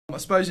I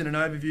suppose in an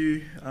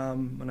overview,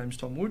 my name's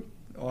Tom Wood.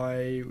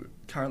 I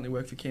currently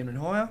work for Camden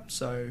Hire,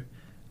 so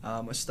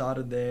I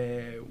started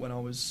there when I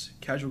was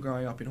casual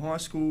growing up in high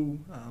school,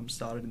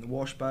 started in the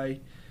wash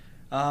bay.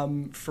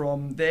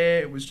 From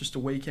there it was just a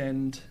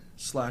weekend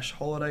 /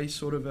 holiday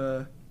sort of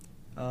a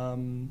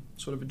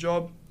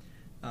job.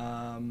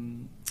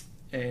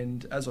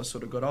 And as I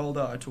sort of got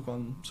older, I took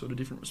on sort of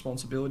different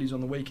responsibilities on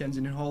the weekends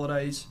and in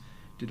holidays,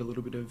 did a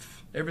little bit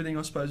of everything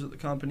I suppose at the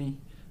company.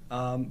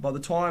 By the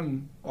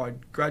time I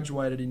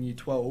graduated in year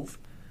 12,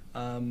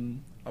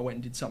 I went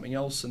and did something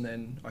else, and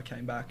then I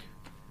came back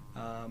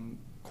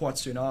quite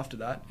soon after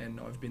that, and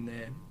I've been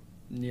there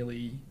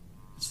nearly,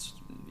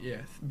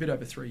 a bit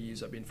over 3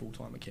 years. I've been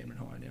full-time at Camden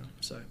Hire now,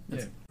 so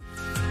yeah.